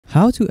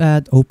how to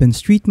add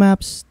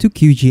OpenStreetMaps to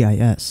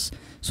QGIS.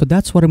 So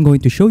that's what I'm going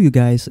to show you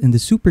guys in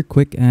this super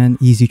quick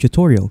and easy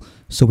tutorial.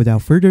 So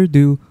without further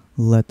ado,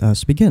 let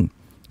us begin.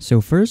 So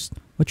first,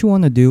 what you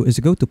want to do is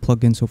go to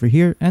plugins over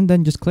here and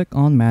then just click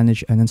on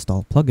manage and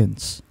install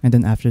plugins. And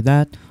then after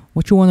that,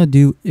 what you want to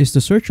do is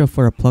to search up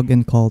for a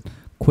plugin called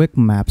Quick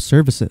Map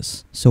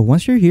Services. So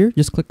once you're here,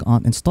 just click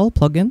on install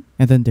plugin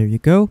and then there you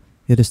go.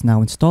 It is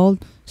now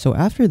installed. So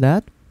after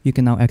that, you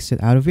can now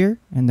exit out of here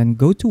and then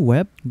go to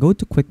web, go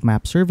to Quick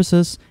Map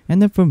Services,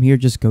 and then from here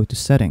just go to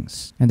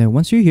settings. And then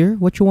once you're here,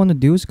 what you want to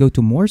do is go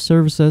to more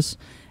services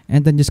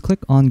and then just click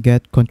on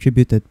get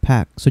contributed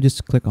pack. So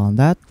just click on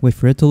that, wait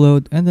for it to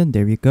load, and then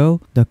there you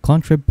go. The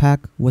contrib pack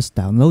was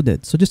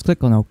downloaded. So just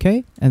click on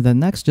OK, and then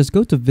next just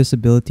go to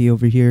visibility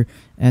over here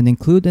and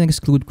include and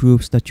exclude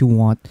groups that you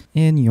want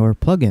in your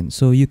plugin.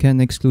 So you can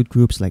exclude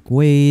groups like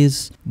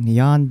Waze,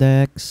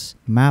 Yandex,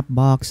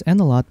 Mapbox, and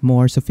a lot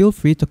more. So feel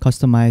free to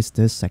customize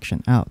this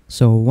section out.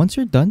 So once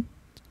you're done,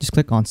 just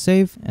click on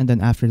save, and then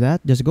after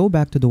that, just go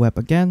back to the web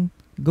again,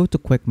 go to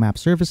Quick Map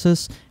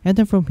Services, and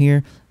then from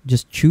here,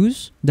 just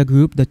choose the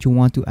group that you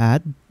want to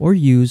add or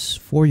use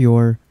for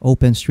your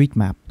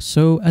OpenStreetMap.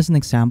 So as an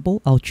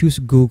example, I'll choose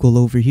Google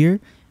over here,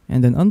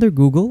 and then under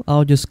Google,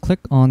 I'll just click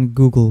on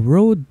Google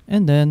Road,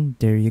 and then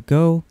there you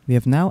go. We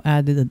have now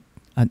added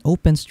an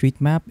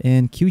OpenStreetMap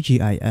in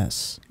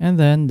QGIS, and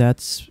then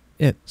that's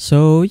it.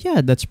 So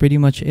yeah, that's pretty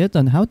much it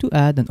on how to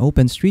add an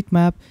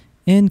OpenStreetMap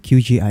in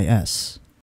QGIS.